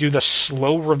 and they do the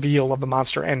slow reveal of the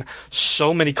monster, and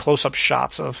so many close-up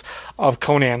shots of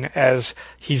Conan as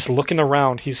he's looking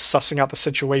around, he's sussing out the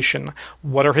situation.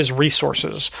 What are his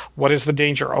resources? What is the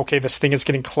danger? Okay, this thing is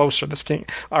getting closer.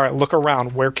 All right, look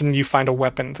around. Where can you find a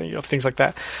weapon? Things like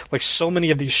that. So many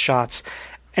of these shots,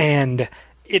 and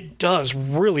it does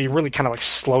really, really kind of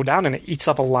slow down, and it eats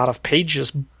up a lot of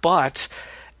pages, but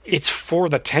it's for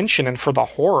the tension and for the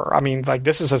horror.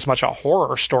 This is as much a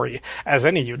horror story as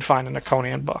any you'd find in a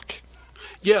Conan book.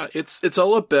 Yeah, it's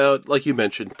all about, like you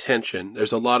mentioned, tension.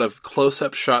 There's a lot of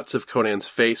close-up shots of Conan's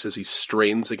face as he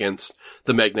strains against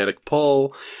the magnetic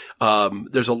pull.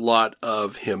 There's a lot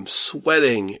of him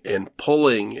sweating and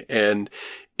pulling, and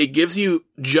it gives you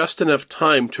just enough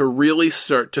time to really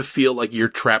start to feel like you're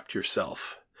trapped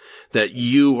yourself. That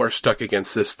you are stuck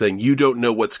against this thing. You don't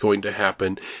know what's going to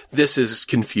happen. This is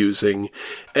confusing.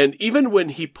 And even when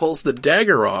he pulls the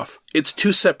dagger off, it's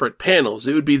two separate panels.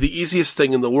 It would be the easiest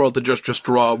thing in the world to just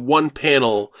draw one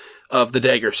panel of the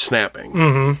dagger snapping.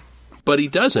 Mm-hmm. But he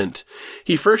doesn't.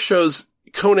 He first shows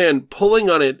Conan pulling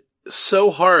on it so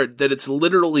hard that it's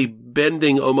literally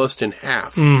bending almost in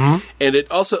half. Mm-hmm. And it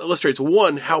also illustrates,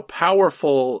 one, how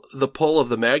powerful the pull of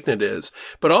the magnet is,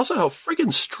 but also how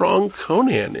friggin' strong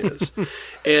Conan is.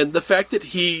 And the fact that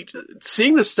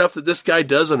seeing the stuff that this guy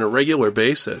does on a regular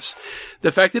basis,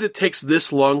 the fact that it takes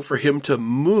this long for him to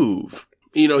move,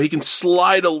 he can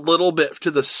slide a little bit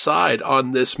to the side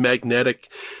on this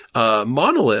magnetic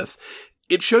monolith.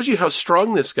 It shows you how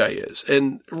strong this guy is.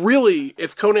 And really,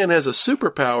 if Conan has a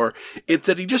superpower, it's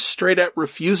that he just straight out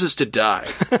refuses to die.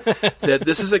 That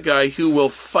this is a guy who will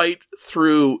fight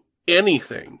through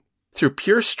anything, through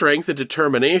pure strength and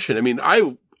determination.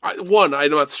 I'm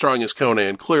not strong as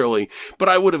Conan, clearly, but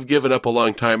I would have given up a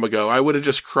long time ago. I would have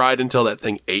just cried until that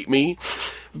thing ate me.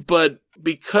 But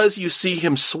because you see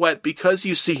him sweat, because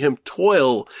you see him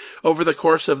toil over the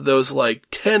course of those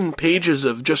 10 pages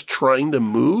of just trying to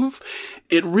move,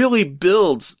 it really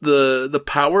builds the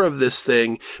power of this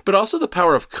thing, but also the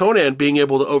power of Conan being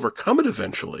able to overcome it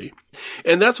eventually.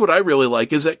 And that's what I really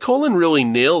like, is that Colin really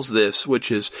nails this,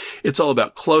 which is, it's all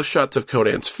about close shots of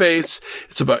Conan's face.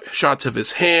 It's about shots of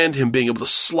his hand, him being able to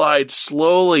slide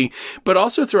slowly, but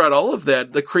also throughout all of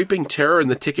that, the creeping terror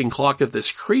and the ticking clock of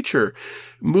this creature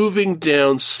moving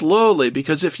down slowly,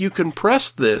 because if you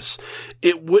compressed this,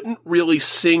 it wouldn't really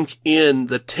sink in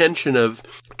the tension of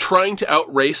trying to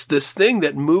outrace this thing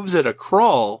that moves at a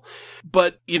crawl.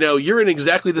 But, you're in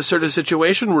exactly the sort of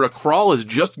situation where a crawl is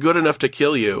just good enough to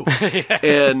kill you. Yeah.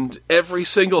 And every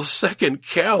single second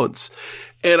counts.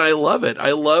 And I love it.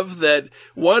 I love that,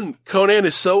 one, Conan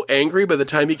is so angry by the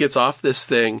time he gets off this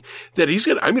thing that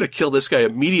I'm going to kill this guy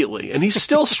immediately. And he's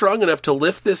still strong enough to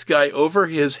lift this guy over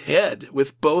his head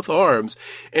with both arms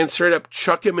and straight up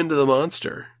chuck him into the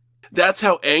monster. That's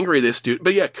how angry this dude.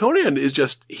 But yeah, Conan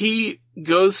is he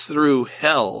goes through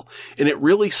hell, and it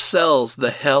really sells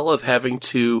the hell of having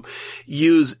to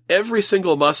use every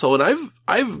single muscle. And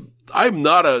I'm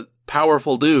not a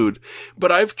powerful dude,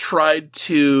 but I've tried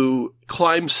to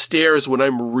climb stairs when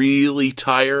I'm really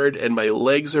tired and my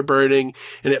legs are burning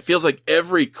and it feels like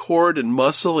every cord and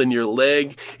muscle in your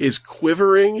leg is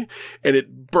quivering and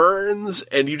it burns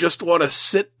and you just want to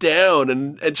sit down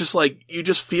and just like, you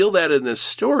just feel that in this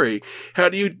story. How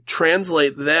do you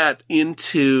translate that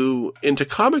into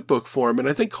comic book form? And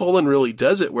I think Colan really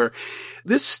does it, where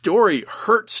this story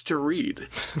hurts to read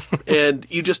and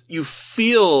you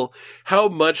feel how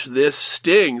much this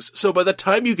stings. So by the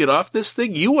time you get off this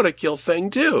thing, you want to kill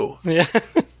Feng too. Yeah.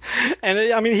 And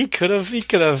I mean, he could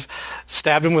have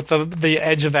stabbed him with the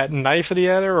edge of that knife that he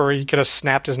had, or he could have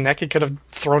snapped his neck. He could have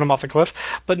thrown him off the cliff.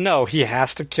 But no, he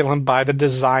has to kill him by the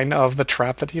design of the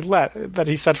trap that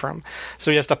he set for him.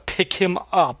 So he has to pick him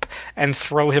up and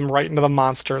throw him right into the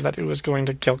monster that was going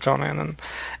to kill Conan.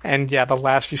 And yeah, the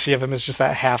last you see of him is just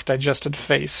that half digested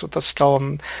face with the skull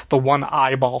and the one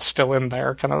eyeball still in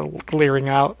there, kind of leering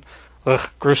out.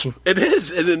 Ugh, gruesome. It is.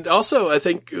 And then also, I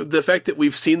think the fact that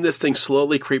we've seen this thing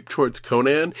slowly creep towards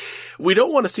Conan, we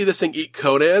don't want to see this thing eat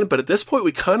Conan, but at this point,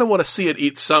 we kind of want to see it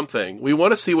eat something. We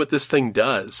want to see what this thing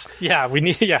does. Yeah,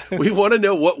 we want to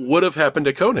know what would have happened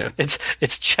to Conan.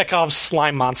 It's Chekhov's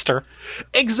slime monster.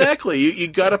 Exactly. You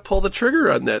got to pull the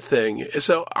trigger on that thing.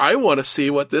 So I want to see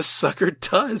what this sucker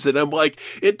does. And I'm like,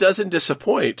 it doesn't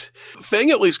disappoint. Feng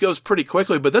at least goes pretty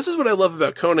quickly, but this is what I love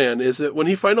about Conan, is that when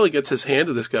he finally gets his hand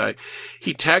to this guy,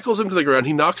 he tackles him to the ground.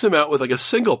 He knocks him out with like a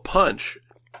single punch.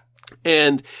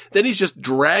 And then he's just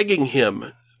dragging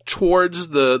him towards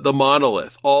the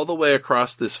monolith all the way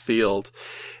across this field.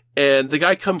 And the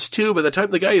guy comes to. By the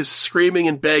time the guy is screaming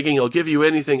and begging, I'll give you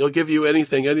anything,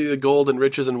 any of the gold and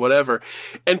riches and whatever.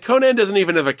 And Conan doesn't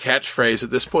even have a catchphrase at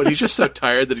this point. He's just so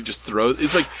tired that he just throws.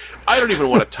 It's like, I don't even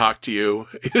want to talk to you.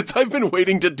 I've been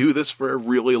waiting to do this for a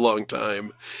really long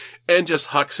time. And just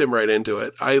hucks him right into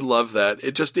it. I love that.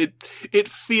 It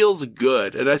feels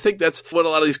good. And I think that's what a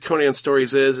lot of these Conan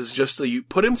stories is just that you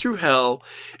put him through hell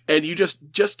and you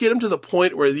just get him to the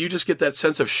point where you just get that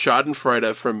sense of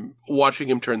schadenfreude from watching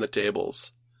him turn the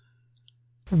tables.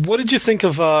 What did you think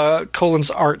of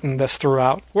Colan's art in this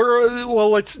throughout?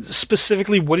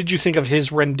 Specifically, what did you think of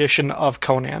his rendition of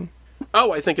Conan?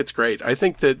 Oh, I think it's great. I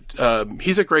think that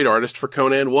he's a great artist for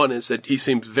Conan. One is that he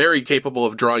seems very capable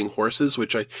of drawing horses,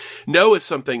 which I know is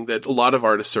something that a lot of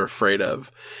artists are afraid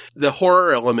of. The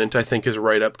horror element, I think, is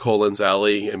right up Colan's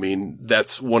alley. I mean,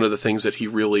 that's one of the things that he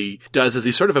really does, is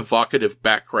these sort of evocative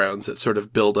backgrounds that sort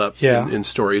of build up in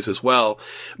stories as well.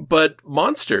 But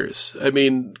monsters, I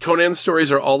mean, Conan's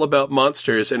stories are all about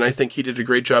monsters, and I think he did a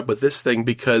great job with this thing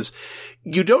because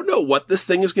you don't know what this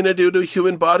thing is going to do to a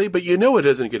human body, but you know it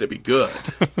isn't going to be good.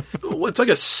 It's like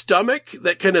a stomach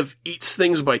that kind of eats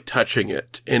things by touching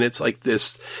it. And it's like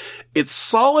this, it's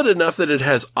solid enough that it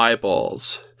has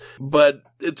eyeballs, but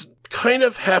it's kind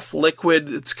of half liquid.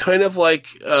 It's kind of like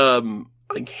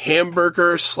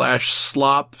hamburger /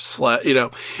 slop /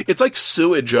 it's like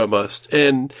sewage almost.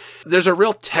 And there's a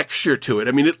real texture to it.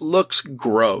 I mean, it looks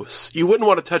gross. You wouldn't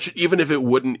want to touch it even if it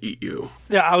wouldn't eat you.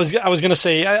 Yeah, I was going to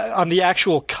say on the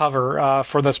actual cover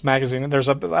for this magazine, there's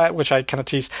which I kind of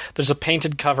teased, there's a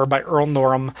painted cover by Earl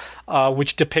Norham,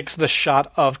 which depicts the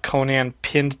shot of Conan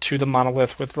pinned to the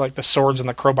monolith with like the swords and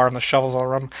the crowbar and the shovels all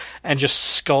around him, and just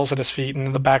skulls at his feet. And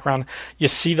in the background, you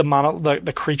see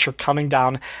the creature coming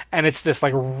down, and it's this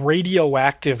like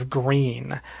radioactive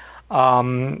green.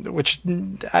 Which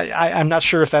I'm not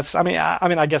sure if that's, I mean,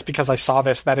 I guess because I saw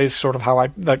this, that is sort of how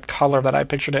the color that I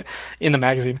pictured it in the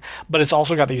magazine, but it's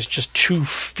also got these just two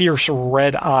fierce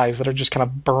red eyes that are just kind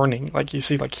of burning, like you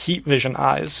see like heat vision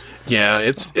eyes. Yeah,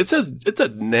 it's a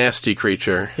nasty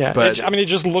creature. Yeah, but it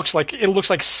just looks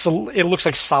like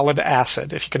solid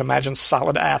acid, if you can imagine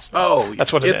solid acid. Oh,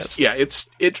 that's what it is. Yeah,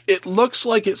 it looks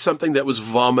like it's something that was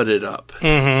vomited up.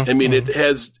 Mm-hmm. I mean, it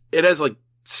has like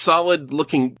solid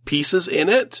looking pieces in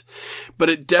it, but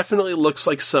it definitely looks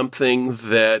like something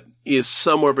that is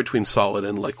somewhere between solid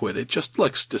and liquid. It just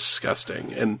looks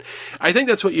disgusting. And I think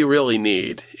that's what you really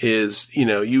need is,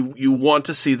 you want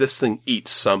to see this thing eat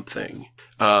something,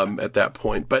 at that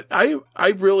point. But I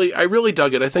really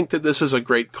dug it. I think that this was a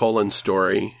great Colan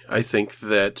story. I think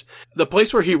that the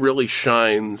place where he really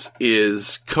shines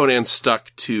is Conan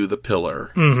stuck to the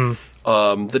pillar. Mm-hmm.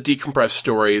 The decompressed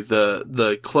story,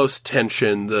 the close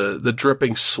tension, the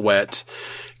dripping sweat,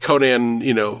 Conan,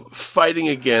 fighting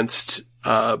against,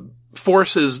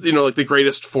 forces, like the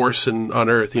greatest force on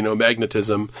Earth,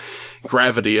 magnetism,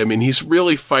 gravity. I mean, he's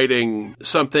really fighting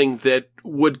something that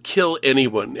would kill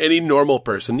anyone, any normal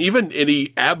person, even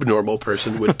any abnormal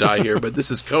person would die here, but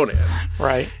this is Conan.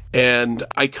 Right. And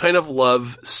I kind of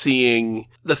love seeing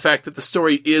the fact that the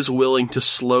story is willing to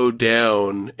slow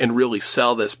down and really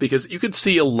sell this, because you could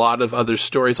see a lot of other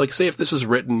stories, like say if this was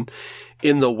written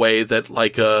in the way that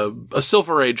like a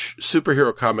Silver Age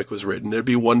superhero comic was written, there'd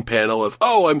be one panel of,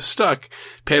 oh, I'm stuck.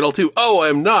 Panel 2, oh,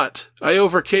 I'm not. I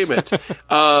overcame it.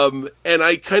 And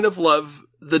I kind of love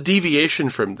the deviation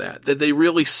from that they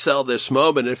really sell this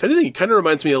moment. And if anything, it kind of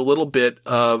reminds me a little bit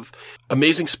of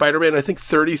Amazing Spider-Man, I think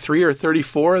 33 or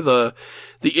 34, the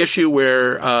issue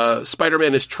where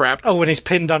Spider-Man is trapped. Oh, when he's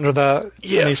pinned under the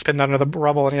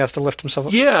rubble and he has to lift himself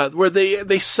up. Yeah, where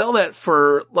they sell that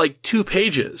for like 2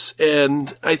 pages.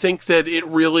 And I think that it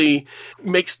really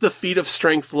makes the feat of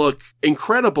strength look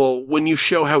incredible when you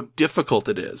show how difficult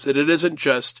it is. And it isn't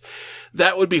just,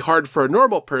 that would be hard for a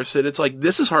normal person. It's like,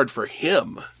 this is hard for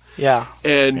him. Yeah.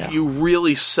 And you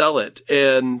really sell it.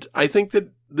 And I think that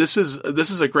this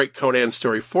is a great Conan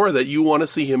story for that. You want to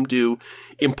see him do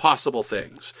impossible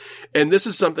things. And this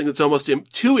is something that's almost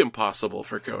too impossible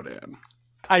for Conan.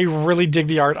 I really dig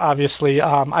the art, obviously.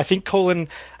 I think Colan,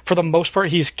 for the most part,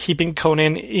 he's keeping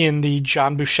Conan in the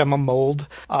John Buscema mold.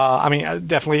 I mean,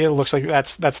 definitely it looks like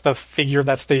that's the figure,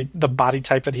 that's the body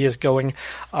type that he is going.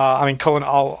 I mean, Colan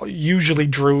usually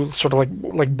drew sort of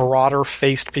like broader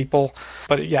faced people.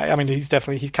 But yeah, I mean, he's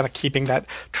kind of keeping that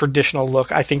traditional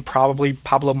look. I think probably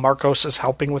Pablo Marcos is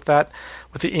helping with that,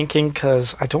 with the inking,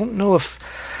 because I don't know if...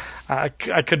 I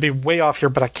could be way off here,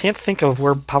 but I can't think of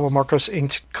where Pablo Marcos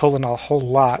inked Colan a whole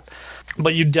lot.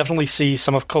 But you definitely see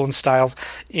some of Colan's styles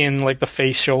in like the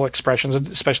facial expressions,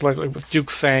 especially like with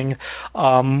Duke Feng,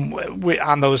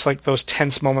 on those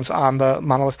tense moments on the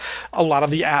monolith. A lot of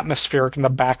the atmospheric and the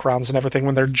backgrounds and everything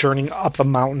when they're journeying up the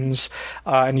mountains,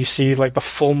 and you see like the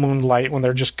full moon light when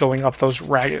they're just going up those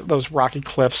rocky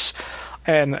cliffs.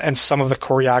 And some of the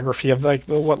choreography of like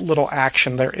what little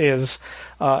action there is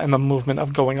in the movement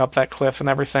of going up that cliff and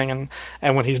everything,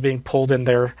 and when he's being pulled in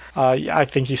there, I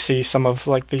think you see some of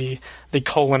like the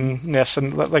Colan-ness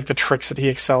and like the tricks that he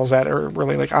excels at are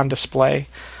really like on display.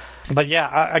 But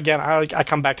yeah, I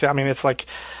come back to, I mean, it's like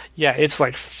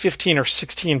 15 or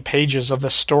 16 pages of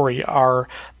the story are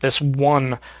this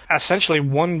essentially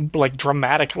one like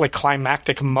dramatic, like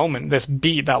climactic moment, this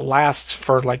beat that lasts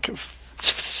for like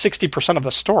 60% of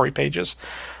the story pages.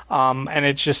 And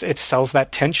it sells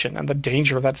that tension and the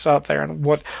danger that's out there and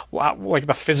what like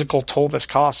the physical toll this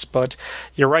costs. But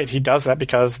you're right, he does that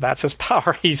because that's his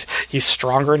power. He's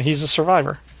stronger and he's a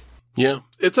survivor. Yeah,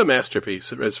 it's a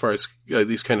masterpiece as far as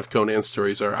these kind of Conan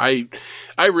stories are. I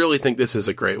really think this is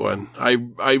a great one.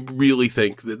 I really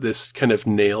think that this kind of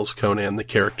nails Conan, the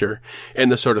character,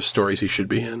 and the sort of stories he should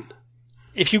be in.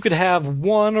 If you could have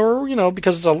one, or,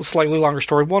 because it's a slightly longer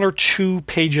story, 1 or 2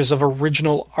 pages of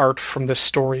original art from this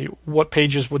story, what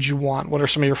pages would you want? What are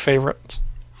some of your favorites?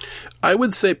 I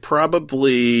would say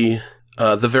probably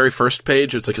the very first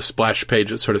page. It's like a splash page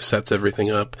that sort of sets everything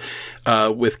up,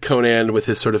 with Conan with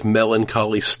his sort of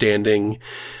melancholy standing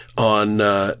on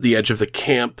the edge of the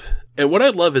camp. And what I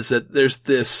love is that there's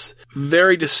this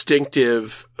very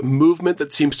distinctive movement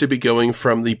that seems to be going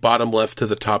from the bottom left to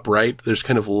the top right. There's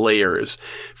kind of layers.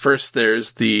 First,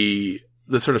 there's the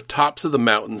sort of tops of the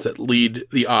mountains that lead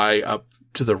the eye up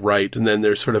to the right, and then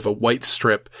there's sort of a white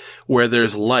strip where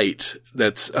there's light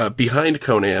that's behind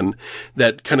Conan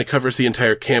that kind of covers the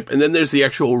entire camp, and then there's the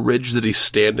actual ridge that he's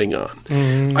standing on.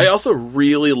 Mm. I also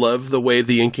really love the way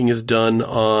the inking is done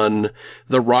on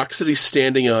the rocks that he's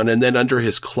standing on, and then under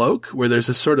his cloak, where there's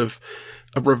a sort of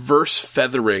a reverse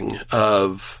feathering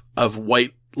of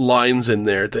white lines in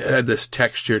there that add this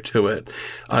texture to it.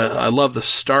 I love the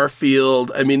star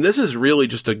field. I mean, this is really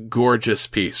just a gorgeous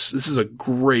piece. This is a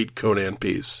great Conan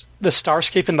piece. The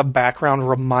starscape in the background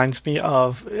reminds me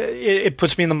of, it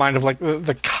puts me in the mind of like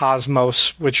the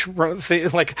cosmos, which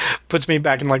like puts me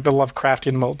back in like the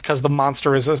Lovecraftian mode, because the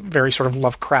monster is a very sort of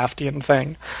Lovecraftian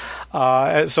thing.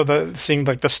 So seeing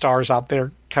like the stars out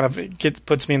there kind of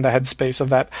puts me in the headspace of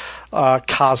that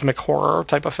cosmic horror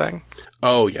type of thing.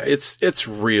 Oh yeah, it's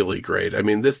really great. I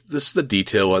mean, this is the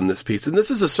detail on this piece, and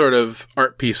this is a sort of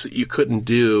art piece that you couldn't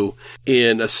do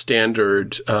in a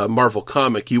standard Marvel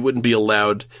comic. You wouldn't be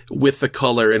allowed, with the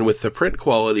color and with the print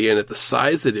quality and at the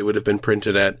size that it would have been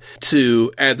printed at, to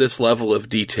add this level of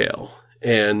detail.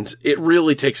 And it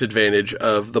really takes advantage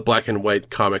of the black and white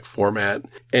comic format,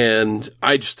 and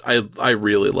I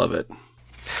really love it.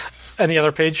 Any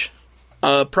other page?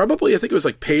 Probably, I think it was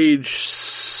like page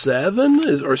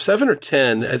 7 or 7 or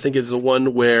 10. I think is the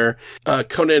one where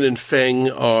Conan and Feng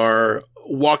are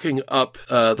walking up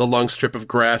the long strip of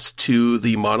grass to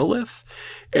the monolith.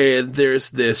 And there's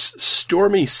this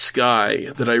stormy sky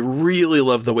that I really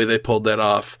love the way they pulled that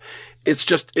off.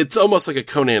 It's almost like a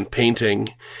Conan painting.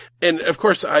 And of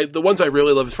course, the ones I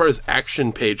really love as far as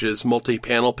action pages,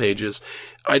 multi-panel pages,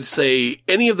 I'd say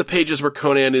any of the pages where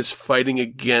Conan is fighting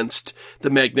against the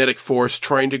magnetic force,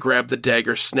 trying to grab the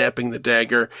dagger, snapping the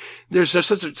dagger. There's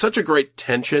just such a great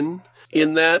tension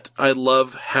in that. I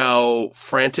love how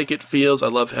frantic it feels. I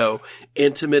love how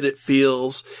intimate it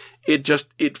feels.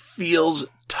 It feels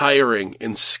tiring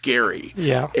and scary.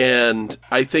 Yeah. And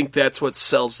I think that's what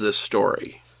sells this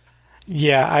story.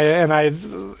 Yeah,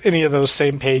 any of those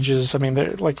same pages, I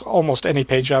mean, like almost any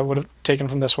page I would have taken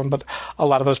from this one, but a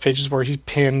lot of those pages where he's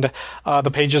pinned,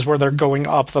 the pages where they're going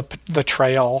up the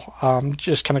trail,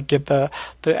 just kind of get the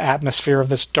atmosphere of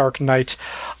this dark night.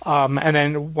 And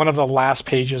then one of the last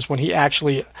pages when he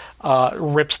actually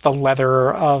rips the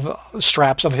leather of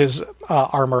straps of his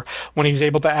armor, when he's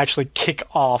able to actually kick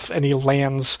off and he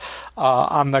lands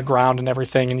on the ground and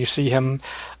everything, and you see him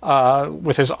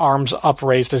with his arms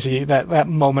upraised as that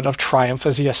moment of triumph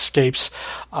as he escapes,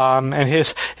 and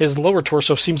his lower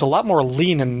torso seems a lot more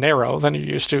lean and narrow than he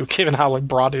used to, given how like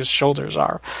broad his shoulders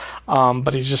are.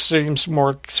 But he just seems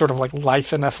more sort of like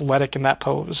lithe and athletic in that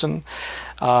pose, and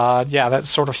that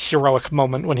sort of heroic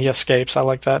moment when he escapes. I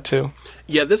like that too.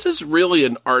 Yeah, this is really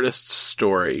an artist's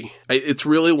story. It's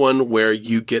really one where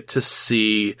you get to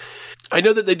see. I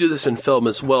know that they do this in film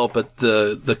as well, but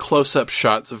the close-up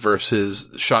shots versus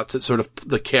shots that sort of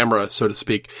the camera, so to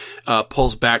speak,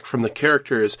 pulls back from the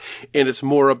characters, and it's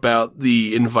more about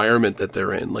the environment that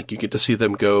they're in. Like, you get to see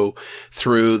them go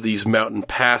through these mountain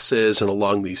passes and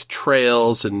along these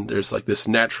trails, and there's like this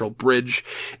natural bridge,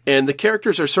 and the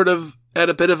characters are sort of at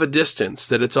a bit of a distance,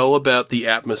 that it's all about the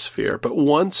atmosphere. But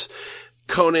once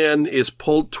Conan is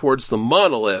pulled towards the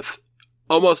monolith,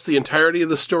 almost the entirety of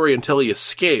the story until he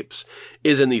escapes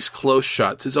is in these close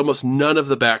shots. It's almost none of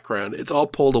the background. It's all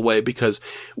pulled away because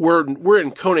we're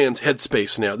in Conan's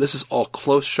headspace now. This is all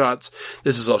close shots.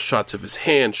 This is all shots of his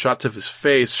hand, shots of his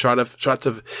face, shots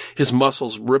of his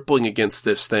muscles rippling against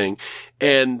this thing.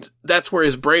 And that's where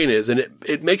his brain is. And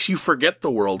it makes you forget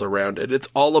the world around it. It's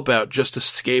all about just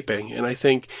escaping. And I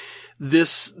think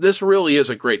this really is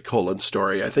a great Colan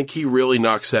story. I think he really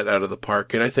knocks that out of the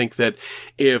park. And I think that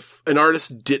if an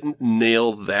artist didn't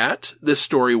nail that, this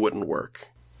story wouldn't work.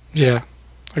 Yeah.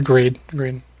 Agreed.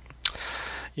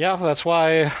 Yeah, that's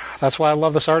why I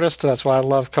love this artist. That's why I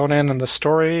love Conan and the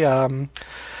story.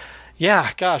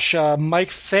 Mike,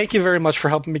 thank you very much for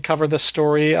helping me cover this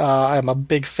story. I'm a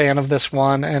big fan of this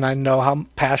one, and I know how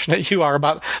passionate you are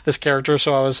about this character,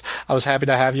 so I was happy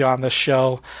to have you on this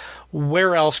show.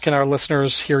 Where else can our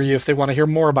listeners hear you if they want to hear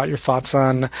more about your thoughts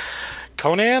on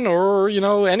Conan or,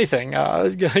 anything?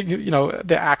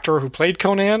 The actor who played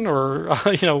Conan, or,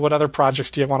 what other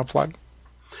projects do you want to plug?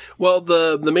 Well,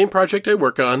 the main project I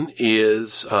work on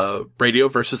is Radio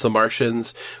versus the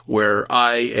Martians, where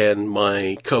I and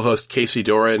my co-host Casey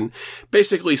Doran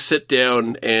basically sit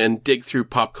down and dig through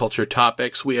pop culture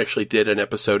topics. We actually did an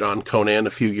episode on Conan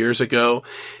a few years ago.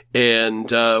 And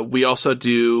we also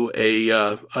do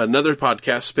another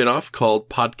podcast spinoff called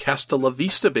Podcasta La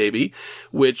Vista Baby,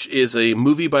 which is a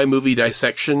movie-by-movie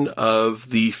dissection of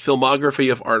the filmography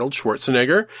of Arnold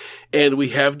Schwarzenegger. And we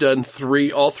have done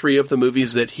all three of the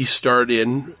movies that he starred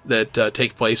in that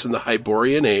take place in the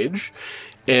Hyborian Age.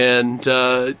 And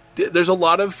there's a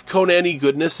lot of Conan-y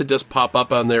goodness that does pop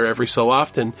up on there every so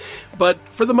often. But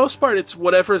for the most part, it's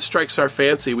whatever strikes our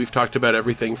fancy. We've talked about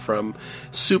everything from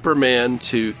Superman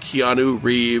to Keanu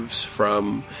Reeves,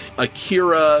 from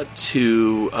Akira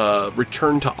to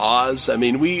Return to Oz. I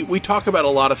mean, we talk about a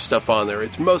lot of stuff on there.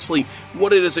 It's mostly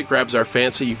what it is that grabs our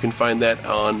fancy. You can find that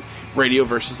on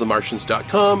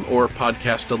radioversusthemartians.com or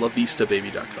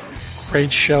podcastalavistababy.com.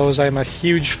 Great shows. I'm a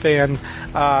huge fan.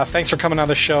 Thanks for coming on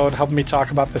the show and helping me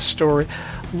talk about this story.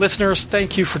 Listeners,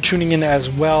 thank you for tuning in as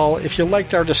well. If you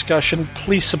liked our discussion,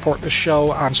 please support the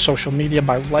show on social media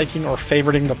by liking or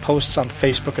favoriting the posts on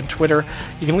Facebook and Twitter.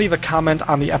 You can leave a comment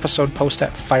on the episode post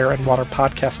at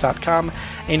fireandwaterpodcast.com,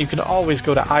 and you can always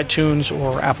go to iTunes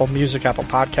or Apple Music, Apple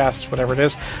Podcasts, whatever it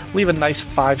is. Leave a nice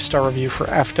 5-star review for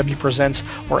FW Presents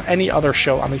or any other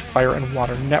show on the Fire and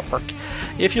Water Network.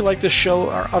 If you like this show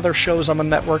or other shows on the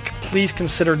network, please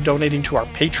consider donating to our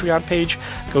Patreon page.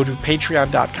 Go to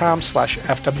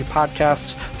patreon.com/FW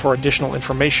Podcasts for additional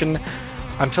information.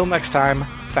 Until next time,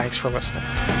 thanks for listening.